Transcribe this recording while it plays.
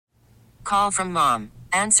Call from mom.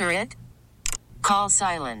 Answer it. Call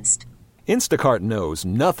silenced. Instacart knows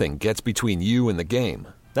nothing gets between you and the game.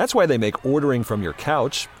 That's why they make ordering from your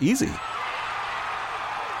couch easy.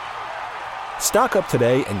 Stock up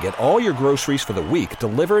today and get all your groceries for the week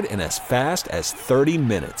delivered in as fast as 30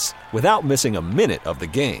 minutes without missing a minute of the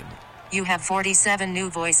game. You have 47 new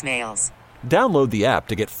voicemails. Download the app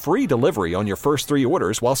to get free delivery on your first 3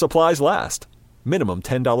 orders while supplies last. Minimum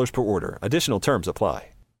 $10 per order. Additional terms apply.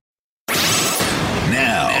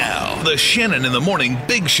 Now, the Shannon in the Morning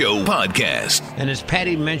Big Show podcast. And as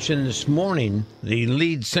Patty mentioned this morning, the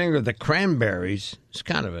lead singer of the Cranberries, it's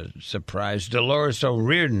kind of a surprise, Dolores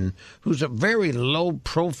O'Riordan, who's a very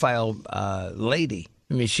low-profile lady.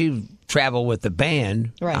 I mean, she traveled with the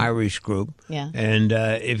band, right. Irish group. Yeah. And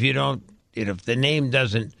if the name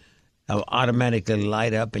doesn't automatically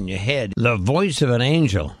light up in your head, the voice of an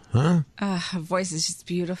angel, huh? Her voice is just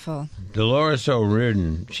beautiful. Dolores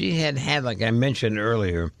O'Riordan, she had, like I mentioned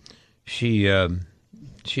earlier, she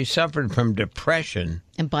suffered from depression.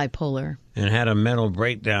 And bipolar. And had a mental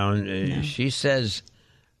breakdown. Yeah. She says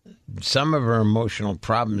some of her emotional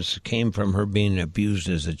problems came from her being abused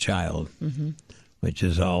as a child, which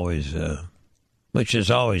is always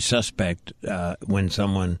suspect when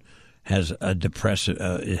someone has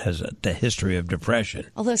the history of depression.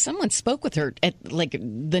 Although someone spoke with her at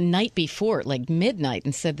the night before, midnight,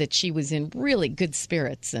 and said that she was in really good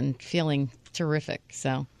spirits and feeling terrific.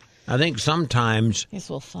 So I think sometimes, guess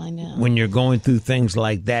we'll find out. When you're going through things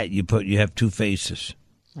like that, you have two faces.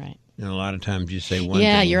 Right. And a lot of times you say one thing.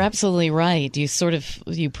 Yeah, you're absolutely right.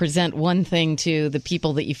 You present one thing to the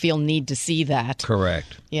people that you feel need to see that.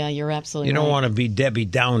 Correct. Yeah, you're absolutely right. You don't want to be Debbie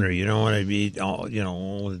Downer. You don't want to be,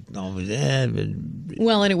 always.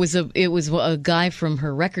 Well, and it was a guy from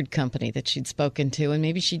her record company that she'd spoken to, and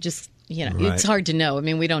maybe she just, right. It's hard to know. I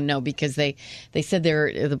mean, we don't know because they said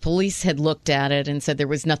the police had looked at it and said there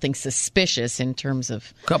was nothing suspicious in terms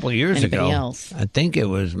of a couple of years anybody ago. Else. I think it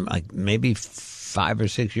was maybe 5 or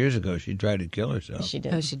 6 years ago, she tried to kill herself. She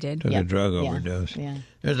did. Oh, she did? Took a drug overdose. Yeah.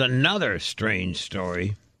 There's another strange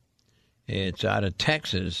story. It's out of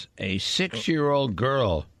Texas. A 6-year-old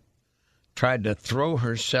girl tried to throw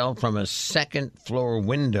herself from a second-floor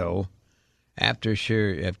window after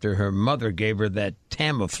her mother gave her that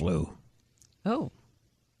Tamiflu. Oh.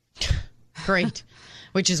 Great.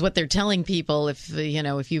 Which is what they're telling people if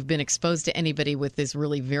you've been exposed to anybody with this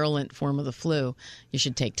really virulent form of the flu, you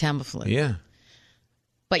should take Tamiflu. Yeah.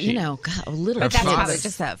 But, God, a little But that's probably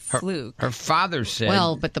just that fluke. Her father said...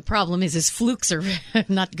 Well, but the problem is flukes are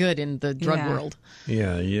not good in the drug world.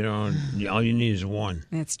 Yeah, all you need is one.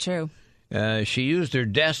 That's true. She used her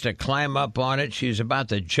desk to climb up on it. She was about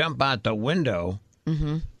to jump out the window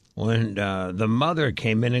when the mother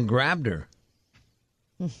came in and grabbed her.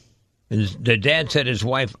 The dad said his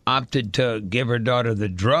wife opted to give her daughter the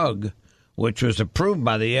drug, which was approved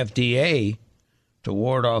by the FDA to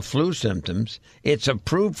ward off flu symptoms. It's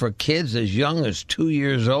approved for kids as young as 2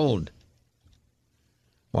 years old.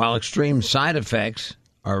 While extreme side effects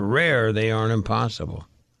are rare, they aren't impossible.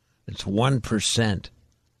 It's 1%.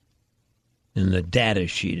 In the data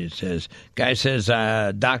sheet, it says.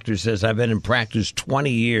 Doctor says, I've been in practice 20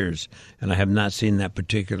 years, and I have not seen that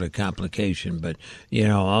particular complication. But,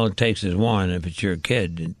 all it takes is one if it's your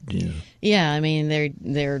kid. Yeah, I mean,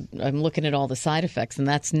 I'm looking at all the side effects, and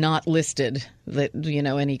that's not listed, that,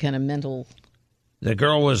 any kind of mental... The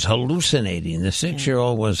girl was hallucinating. The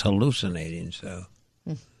 6-year-old was hallucinating, so...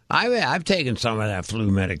 I've taken some of that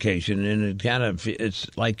flu medication, and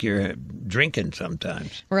it's like you're drinking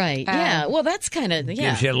sometimes. Right. Yeah. Well, that's kind of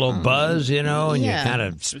gives you a little buzz, and you're kind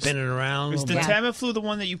of spinning around. Is the Tamiflu the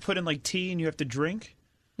one that you put in tea and you have to drink?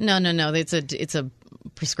 No. It's a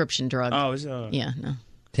prescription drug. Oh, is it? Yeah. No.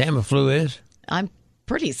 Tamiflu is? I'm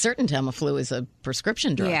pretty certain Tamiflu is a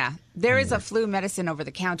prescription drug. Yeah. There is a flu medicine over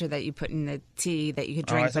the counter that you put in the tea that you could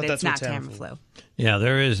drink, but it's not Tamiflu. Yeah,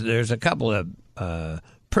 there's a couple of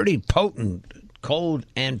pretty potent cold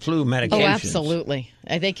and flu medications. Oh, absolutely.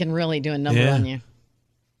 They can really do a number on you.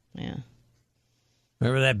 Yeah.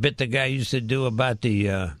 Remember that bit the guy used to do about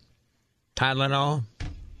the Tylenol?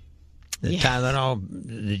 The Tylenol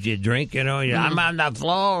that you drink, I'm on the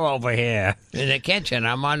floor over here in the kitchen.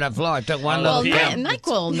 I'm on the floor. I took one little PM. NyQuil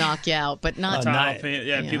will knock you out, but not Tylenol PM.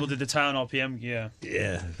 Yeah, people did the Tylenol PM. Yeah.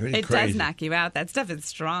 Yeah, it crazy. Does knock you out. That stuff is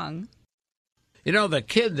strong. The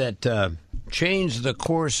kid that changed the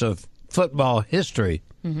course of football history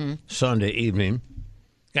Sunday evening,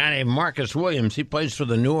 a guy named Marcus Williams, he plays for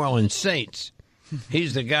the New Orleans Saints.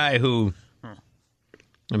 He's the guy who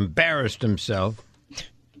embarrassed himself.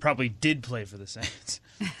 Probably did play for the Saints.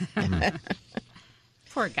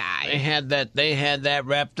 Poor guy. They had that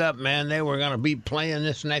wrapped up, man. They were going to be playing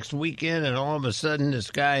this next weekend, and all of a sudden,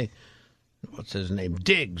 this guy, what's his name,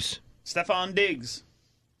 Diggs. Stefan Diggs.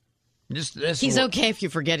 He's okay if you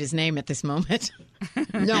forget his name at this moment.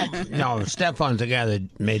 No, Stefan's the guy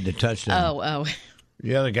that made the touchdown. Oh.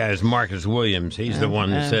 The other guy is Marcus Williams. He's the one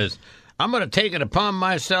that says, I'm going to take it upon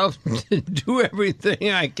myself to do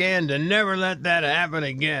everything I can to never let that happen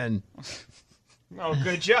again. Oh,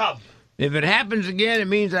 good job. If it happens again, it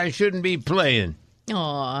means I shouldn't be playing.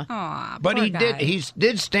 Aw, but poor he guy.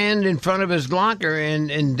 did stand in front of his locker and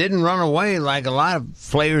didn't run away like a lot of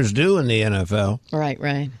players do in the NFL.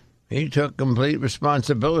 Right. He took complete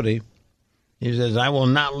responsibility. He says, I will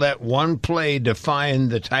not let one play define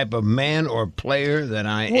the type of man or player that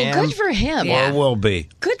I am. Well, good for him. Or will be.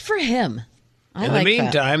 Good for him. In the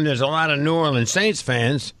meantime, there's a lot of New Orleans Saints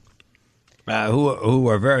fans who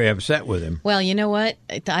are very upset with him. Well, you know what?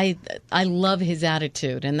 I love his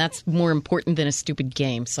attitude, and that's more important than a stupid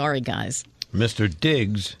game. Sorry, guys. Mr.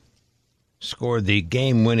 Diggs scored the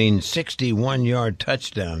game-winning 61-yard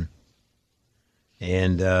touchdown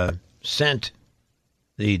and sent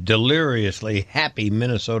the deliriously happy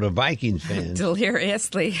Minnesota Vikings fans.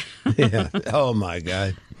 Deliriously. Yeah. Oh, my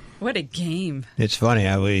God. What a game. It's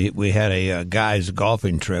funny. We had a guys'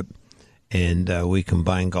 golfing trip, and we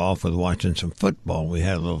combined golf with watching some football. We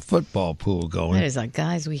had a little football pool going. That is a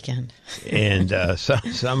guys' weekend. And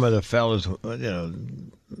some of the fellas,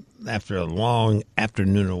 after a long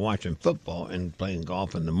afternoon of watching football and playing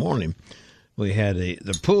golf in the morning, we had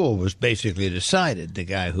the pool was basically decided. The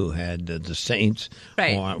guy who had the Saints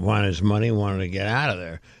wanted his money, wanted to get out of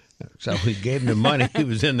there. So we gave him the money. He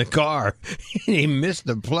was in the car. He missed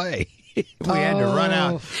the play. We had to run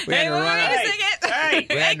out. We had to run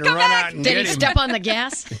out and get him. Did he step on the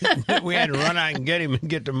gas? We had to run out and get him and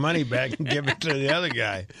get the money back and give it to the other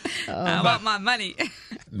guy. I want my money.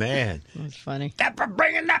 Man. That's funny. That for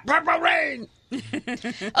bringing that purple rain.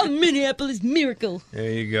 A Minneapolis miracle. There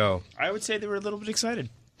you go. I would say they were a little bit excited.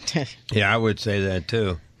 Yeah, I would say that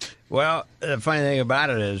too. Well, the funny thing about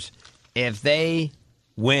it is, if they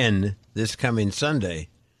win this coming Sunday,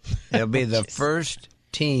 they'll be the first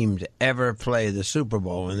team to ever play the Super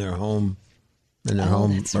Bowl in their home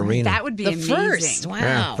arena. That would be amazing. First. Wow.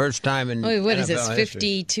 Yeah, first time in what is NFL this,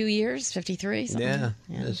 52 years? 53? Yeah,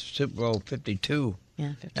 it's Super Bowl 52.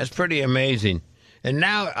 Yeah, 52. That's pretty amazing. And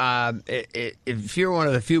now, if you're one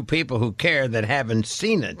of the few people who care that haven't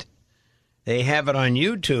seen it, they have it on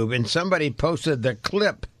YouTube, and somebody posted the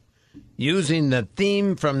clip using the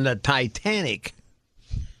theme from the Titanic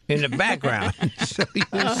in the background. So you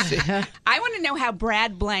see. I want to know how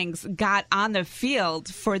Brad Blanks got on the field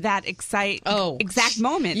for that exact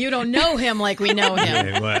moment. You don't know him like we know him.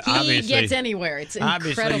 Yeah, well, he gets anywhere. It's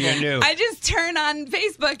incredible. Obviously you knew. I just turn on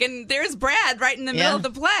Facebook and there's Brad right in the middle of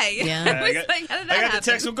the play. Yeah. I was like, how did that I got happen?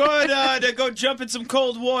 the text. I'm going to go jump in some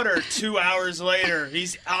cold water. 2 hours later,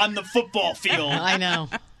 he's on the football field. I know.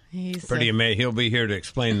 He's Pretty amazing. He'll be here to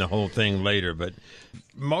explain the whole thing later, but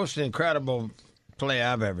most incredible play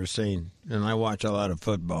I've ever seen, and I watch a lot of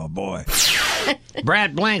football, boy.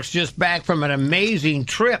 Brad Blank's just back from an amazing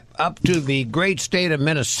trip up to the great state of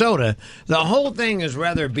Minnesota. The whole thing is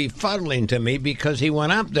rather befuddling to me because he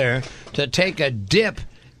went up there to take a dip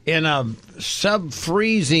in a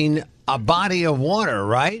sub-freezing body of water,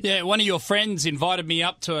 right? Yeah, one of your friends invited me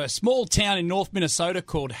up to a small town in North Minnesota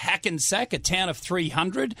called Hackensack, a town of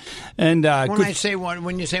 300. And when you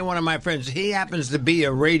say one of my friends, he happens to be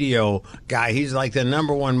a radio guy. He's like the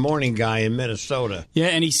 #1 morning guy in Minnesota. Yeah,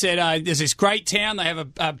 and he said there's this great town. They have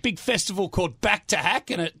a big festival called Back to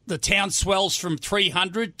Hack, and the town swells from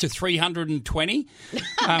 300 to 320.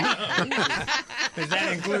 Does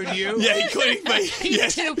that include you? Yeah, including me.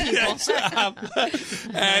 Yes. Two people. Yes.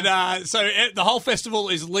 So the whole festival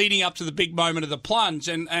is leading up to the big moment of the plunge.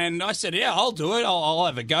 And I said, yeah, I'll do it. I'll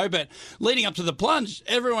have a go. But leading up to the plunge,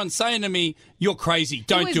 everyone's saying to me, you're crazy.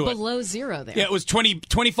 Don't do it. It was below zero there. Yeah, it was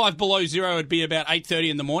 25 below zero. It'd be about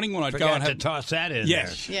 8:30 in the morning when I'd go and have to toss that in there.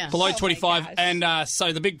 there. Yeah. Below Oh 25. And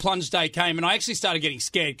so the big plunge day came, and I actually started getting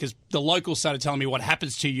scared because the locals started telling me what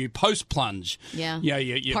happens to you post-plunge. Yeah.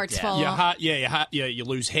 You Parts fall your off. heart, you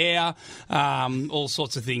lose hair, all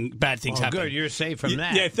sorts of bad things happen. Good, you're safe from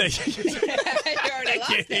that. Yeah, thank you. You already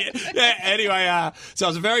lost it. Yeah, anyway, so I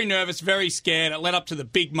was very nervous, very scared. It led up to the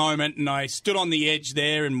big moment, and I stood on the edge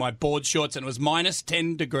there in my board shorts, and it was minus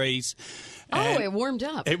 10 degrees. And it warmed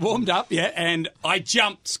up. It warmed up, yeah, and I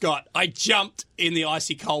jumped, Scott. I jumped in the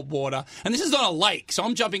icy cold water. And this is on a lake, so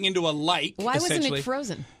I'm jumping into a lake. Why wasn't essentially. it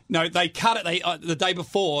frozen? No, they cut it. The day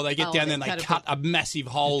before they get down there and they cut a massive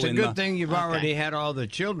hole. It's a good thing you've already had all the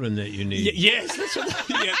children that you need. Yes, that's what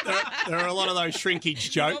there are a lot of those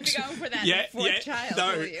shrinkage jokes. You won't be going for that fourth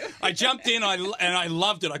child, will you? I jumped in and I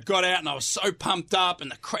loved it. I got out and I was so pumped up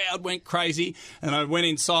and the crowd went crazy. And I went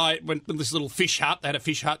inside, went to this little fish hut. They had a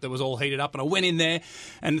fish hut that was all heated up. And I went in there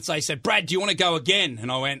and they said, "Brad, do you want to go again?"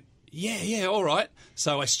 And I went, yeah, all right.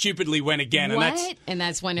 So I stupidly went again. What? And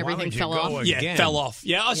that's when everything fell off? Yeah, it fell off.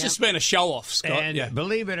 Yeah, I was just being a show-off, Scott. And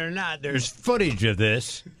believe it or not, there's footage of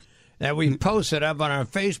this that we posted up on our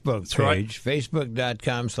Facebook page,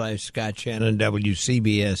 facebook.com/Scott Shannon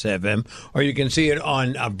WCBS-FM, or you can see it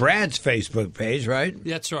on Brad's Facebook page, right?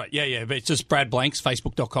 That's right. Yeah. But it's just Brad Blanks,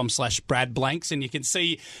 facebook.com/Brad Blanks, and you can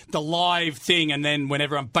see the live thing, and then when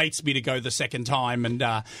everyone baits me to go the second time. And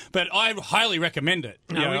but I highly recommend it.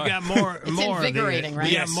 Now, we got more. It's invigorating, right?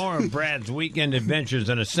 We got more of Brad's weekend adventures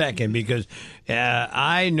in a second because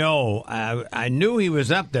I knew he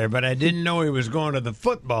was up there, but I didn't know he was going to the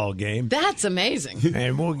football game. That's amazing.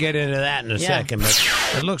 And we'll get into that in a second. But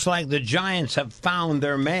it looks like the Giants have found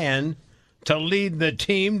their man to lead the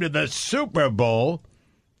team to the Super Bowl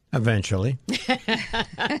eventually.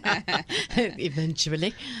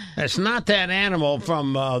 Eventually. It's not that animal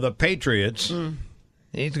from the Patriots.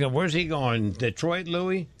 Where's he going? Detroit,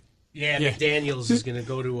 Louis? Yeah, McDaniels is going to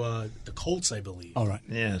go to the Colts, I believe. All right.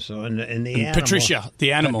 Yeah, so in the animal. Patricia,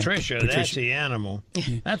 the animal. Patricia, that's the animal.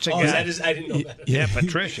 That's a guy. I didn't know that. Yeah,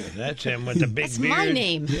 Patricia. That's him with the big That's beard. my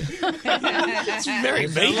name. It's very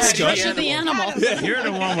mean, Patricia the animal. You're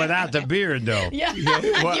the one without the beard, though. Yeah,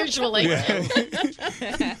 usually. I've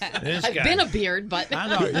been a beard, but...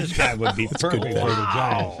 I thought this guy would be perfect for the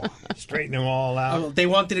Giants. Straighten them all out. They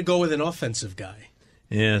wanted to go with an offensive guy.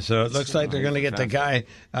 Yeah, so it looks like they're going to get the guy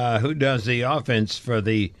who does the offense for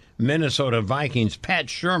the Minnesota Vikings, Pat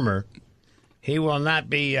Shurmur. He will not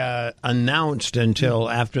be announced until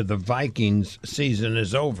after the Vikings season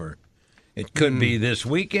is over. It could be this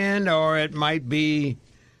weekend, or it might be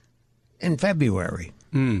in February.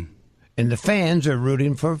 And the fans are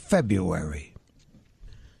rooting for February.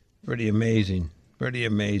 Pretty amazing. Pretty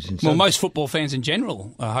amazing. Well, most football fans in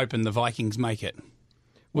general are hoping the Vikings make it.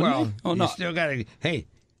 Well, you still got to. Hey,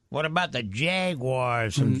 what about the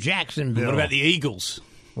Jaguars from Jacksonville? What about the Eagles?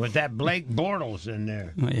 With that Blake Bortles in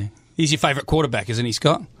there. Oh, yeah. He's your favourite quarterback, isn't he,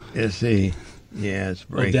 Scott? Is he? Yeah, it's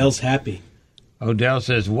breaking. Odell's happy. Odell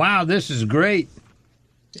says, "Wow, this is great."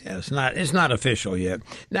 Yeah, it's not official yet.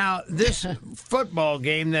 Now, this football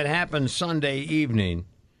game that happened Sunday evening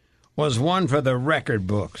was one for the record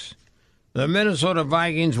books. The Minnesota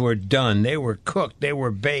Vikings were done. They were cooked. They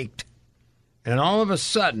were baked. And all of a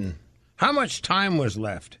sudden, how much time was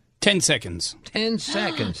left? 10 seconds. 10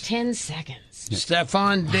 seconds. 10 seconds.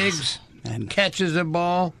 Stephon Diggs catches the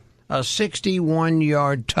ball, a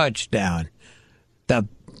 61-yard touchdown. The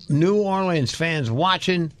New Orleans fans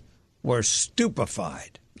watching were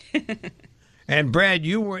stupefied. And, Brad,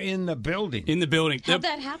 you were in the building. In the building. How'd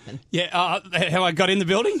that happen? Yeah, how I got in the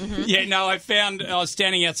building? Yeah, no, I was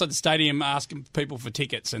standing outside the stadium asking people for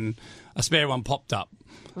tickets, and a spare one popped up.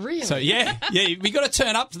 Really? So, yeah, we got to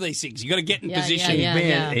turn up to these things. You got to get in position.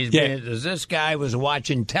 This guy was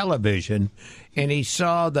watching television, and he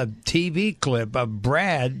saw the TV clip of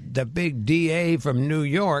Brad, the big DA from New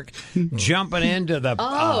York, jumping into the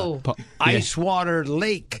ice water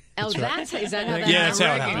lake. Oh, is that how that that's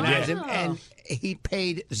how it happened. Recognize him, and he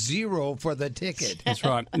paid $0 for the ticket. That's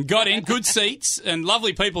right. And got in, good seats, and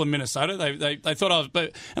lovely people in Minnesota. They thought I was,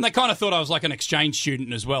 and they kind of thought I was like an exchange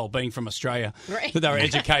student as well, being from Australia. Right. That they were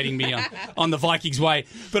educating me on the Vikings way.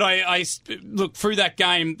 But I look through that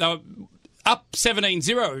game. They were up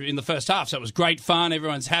 17-0 in the first half, so it was great fun.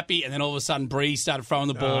 Everyone's happy, and then all of a sudden, Breeze started throwing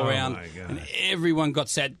the ball around, and everyone got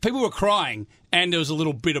sad. People were crying, and there was a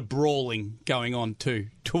little bit of brawling going on too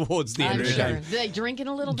towards the end of the game. Are they drinking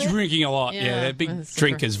a little bit? Drinking a lot, yeah. They're big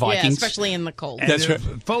drinkers, Vikings. Yeah, especially in the cold. And that's right.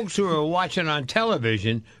 Folks who were watching on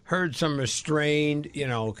television heard some restrained,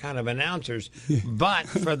 kind of announcers. But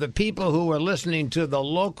for the people who were listening to the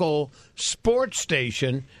local sports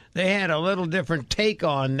station, they had a little different take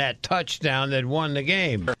on that touchdown that won the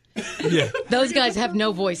game. Yeah. Those guys have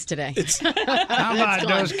no voice today. How about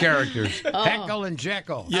those characters? Heckle and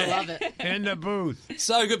Jekyll. I love it. In the booth.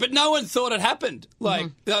 So good. But no one thought it happened.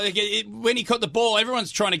 When he caught the ball,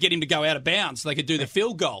 everyone's trying to get him to go out of bounds so they could do the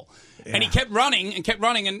field goal. And he kept running,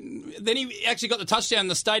 and then he actually got the touchdown.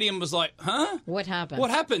 The stadium was like, huh? What happened? What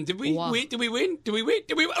happened? Did we win? Did we win? Did we win?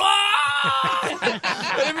 Did we win?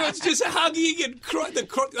 Ah! And everyone's just hugging and crying.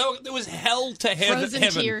 There was hell to heaven. Frozen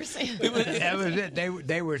tears. That was it.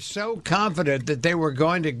 They were so confident that they were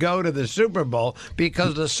going to go to the Super Bowl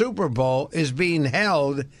because the Super Bowl is being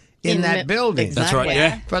held in that building. Exactly.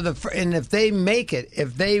 That's right, yeah. And if they make it,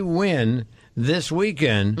 if they win this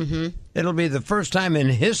weekend, it'll be the first time in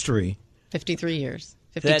history. 53 years.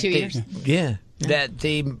 52 years? Yeah. That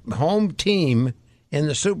the home team in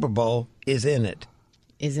the Super Bowl is in it.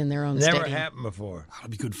 Is in their own Never stadium. happened before. That'll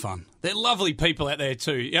be good fun. They're lovely people out there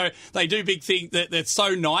too. You know, they do big things that's so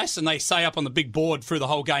nice, and they say up on the big board through the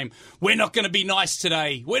whole game, "We're not going to be nice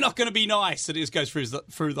today. We're not going to be nice." It just goes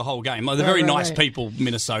through the whole game. Like, they're very nice people,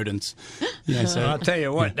 Minnesotans. Yeah, so I'll tell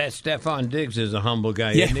you what, that Stephon Diggs is a humble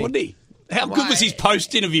guy. yeah, isn't he? wasn't he? How good was his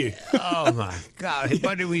post interview? Oh my God!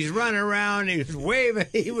 But he was running around. He was waving.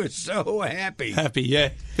 He was so happy. Happy, yeah.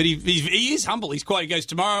 But he is humble. He's quiet. He goes,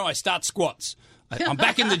 "Tomorrow I start squats. I'm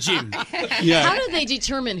back in the gym." Yeah. How do they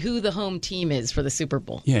determine who the home team is for the Super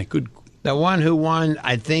Bowl? Yeah, good. The one who won,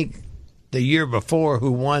 I think, the year before,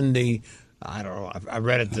 who won I don't know. I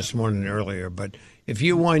read it this morning earlier, but if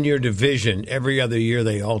you won your division, every other year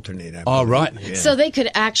they alternate. Oh, right. Yeah. So they could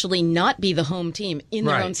actually not be the home team in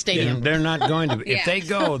their own stadium. Yeah, they're not going to be. If they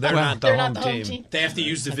go, they're not the home team. They have to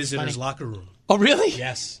use the visitors' locker room. Oh, really?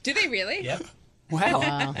 Yes. Do they really? Yep.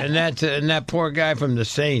 Wow. And that poor guy from the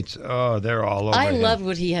Saints. Oh, they're all over. I him. loved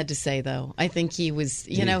what he had to say, though. I think he was,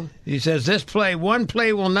 He says, one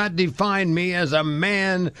play will not define me as a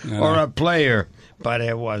man or a player. But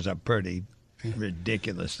it was a pretty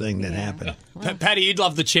ridiculous thing that happened. Patty, you'd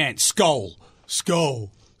love the chant, skull,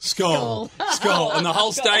 skull, skull, skull. And the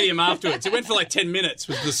whole stadium afterwards. It went for like 10 minutes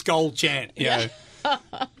with the skull chant. You know.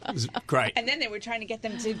 It was great. And then they were trying to get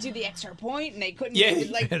them to do the extra point, and they couldn't. Yeah.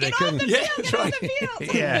 Like, They get couldn't. on the field, get on the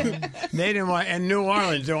field. Yeah, they didn't want, and New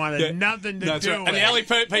Orleans wanted nothing to That's do right. with And it. the only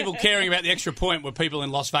people caring about the extra point were people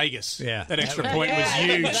in Las Vegas. Yeah. That extra point was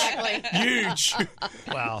huge. Exactly. Huge.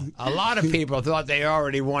 Well, a lot of people thought they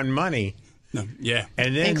already won money. No, yeah.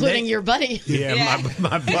 And then including your buddy. Yeah,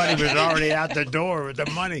 my buddy was already out the door with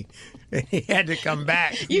the money. He had to come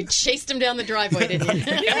back. You chased him down the driveway, didn't you?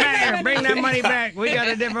 Get back here, bring that money back. We got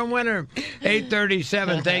a different winner.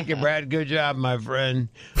 8:37. Thank you, Brad. Good job, my friend.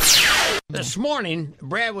 This morning,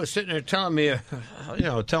 Brad was sitting there telling me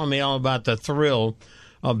all about the thrill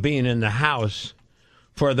of being in the house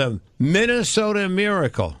for the Minnesota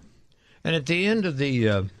Miracle. And at the end of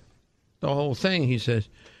the whole thing, he says,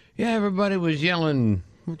 "Yeah, everybody was yelling,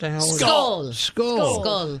 what the hell was Skull. it? Skull.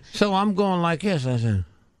 Skull. So I'm going like this. I said,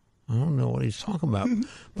 I don't know what he's talking about,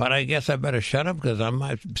 but I guess I better shut up because I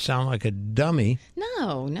might sound like a dummy.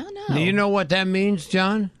 No. Do you know what that means,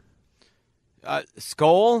 John?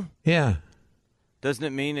 Skull? Yeah. Doesn't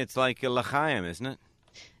it mean it's like a l'chaim, isn't it?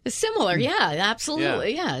 It's similar, yeah,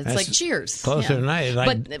 absolutely, yeah. It's like cheers. Closer than I.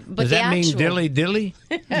 Like, but does that mean dilly dilly?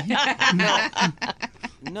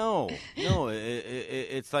 No.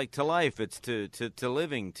 It's like to life. It's to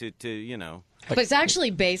living, to you know. But it's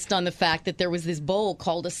actually based on the fact that there was this bowl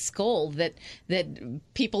called a skull that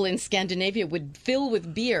people in Scandinavia would fill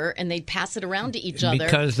with beer and they'd pass it around to each other.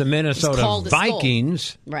 Because the Minnesota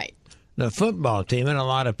Vikings, right, the football team, and a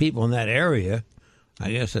lot of people in that area,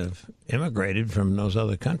 I guess, have immigrated from those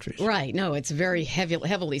other countries. Right. No, it's very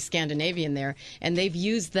heavily Scandinavian there. And they've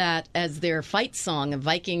used that as their fight song of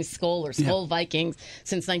Viking Skull or Skull Vikings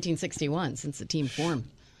since 1961, since the team formed.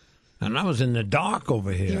 And I was in the dock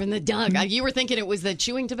over here. You're in the dock. You were thinking it was the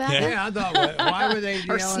chewing tobacco? Yeah, I thought, why were they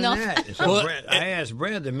or yelling snuff? that? So I asked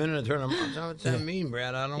Brad the minute I turned him on, what's that mean,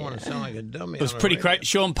 Brad? I don't want to sound like a dummy. It was pretty great.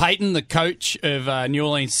 Sean Payton, the coach of New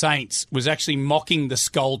Orleans Saints, was actually mocking the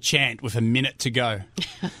skull chant with a minute to go.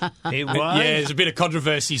 He was? Yeah, there's a bit of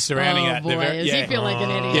controversy surrounding that. Boy, does he feel like an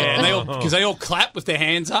idiot? Yeah, and because they all clap with their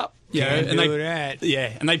hands up. Can't and do that.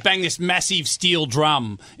 Yeah, and they bang this massive steel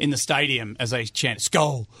drum in the stadium as they chant,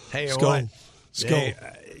 "Skull, Hey, skull, what? skull."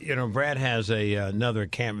 Hey, Brad has another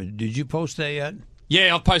camera. Did you post that yet?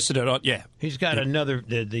 Yeah, I've posted it. Yeah, he's got another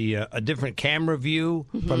a different camera view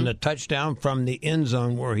from the touchdown from the end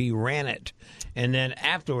zone where he ran it, and then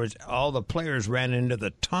afterwards, all the players ran into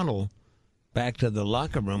the tunnel back to the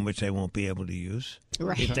locker room, which they won't be able to use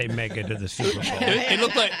if they make it to the Super Bowl. It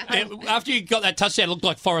looked like after you got that touchdown, it looked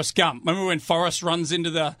like Forrest Gump. Remember when Forrest runs into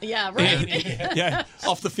the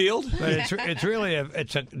off the field? But it's really a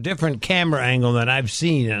different camera angle than I've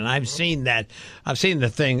seen, and I've seen the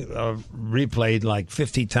thing replayed like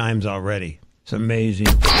 50 times already. It's amazing.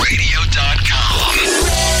 Radio.com.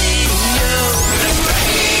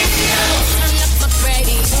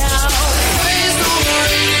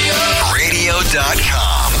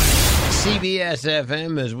 CBS.com. CBS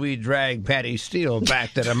FM as we drag Patty Steele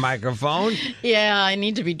back to the microphone. Yeah, I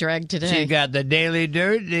need to be dragged today. She got the Daily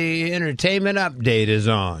Dirt. The entertainment update is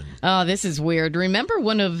on. Oh, this is weird. Remember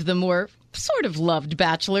one of the more sort of loved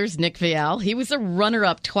bachelors, Nick Viall? He was a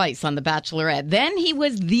runner-up twice on The Bachelorette. Then he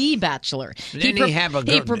was the Bachelor.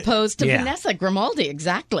 He proposed to Vanessa Grimaldi,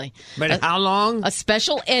 exactly. But how long? A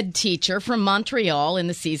special ed teacher from Montreal in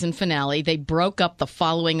the season finale. They broke up the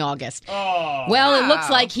following August. Oh, well, It looks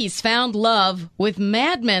like he's found love with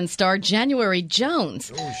Mad Men star January Jones.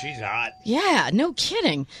 Oh, she's hot. Yeah, no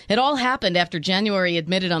kidding. It all happened after January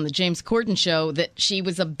admitted on the James Corden show that she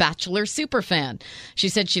was a Bachelor superfan. She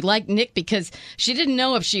said she liked Nick because she didn't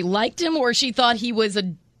know if she liked him or she thought he was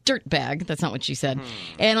a dirtbag. That's not what she said.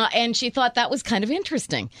 And she thought that was kind of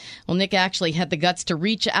interesting. Well, Nick actually had the guts to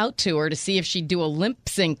reach out to her to see if she'd do a lip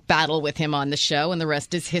sync battle with him on the show, and the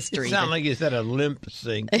rest is history. It sounded like you said a limp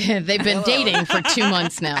sync. They've been dating for 2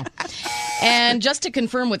 months now. And just to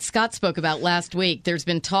confirm what Scott spoke about last week, there's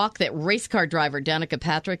been talk that race car driver Danica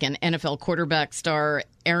Patrick and NFL quarterback star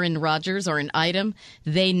Aaron Rodgers are an item.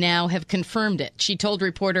 They now have confirmed it. She told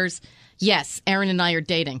reporters, yes, Aaron and I are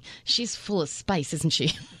dating. She's full of spice, isn't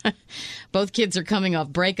she? Both kids are coming off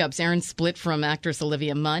breakups. Aaron split from actress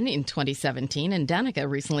Olivia Munn in 2017, and Danica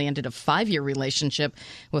recently ended a 5-year relationship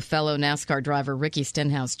with fellow NASCAR driver Ricky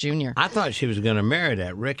Stenhouse Jr. I thought she was going to marry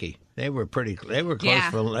that Ricky. They were close. They were living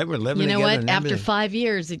together. You know what? After 5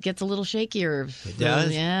 years, it gets a little shakier. It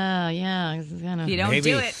does? Yeah. If you don't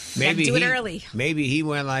do it early. Maybe he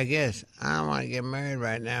went like this. I don't want to get married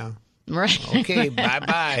right now. Right. Okay,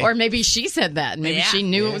 bye-bye. Or maybe she said that. Maybe she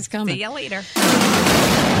knew it was coming. See you later.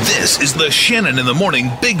 This is the Shannon in the Morning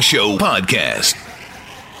Big Show podcast.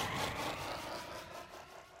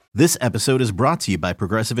 This episode is brought to you by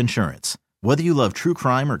Progressive Insurance. Whether you love true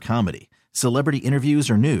crime or comedy, celebrity interviews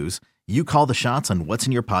or news, you call the shots on what's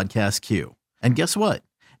in your podcast queue. And guess what?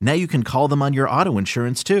 Now you can call them on your auto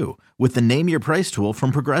insurance too with the Name Your Price tool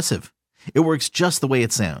from Progressive. It works just the way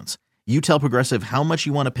it sounds. You tell Progressive how much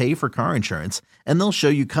you want to pay for car insurance, and they'll show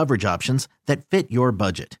you coverage options that fit your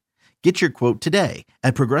budget. Get your quote today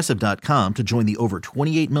at Progressive.com to join the over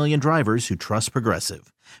 28 million drivers who trust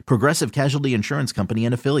Progressive. Progressive Casualty Insurance Company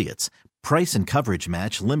and Affiliates. Price and coverage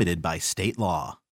match limited by state law.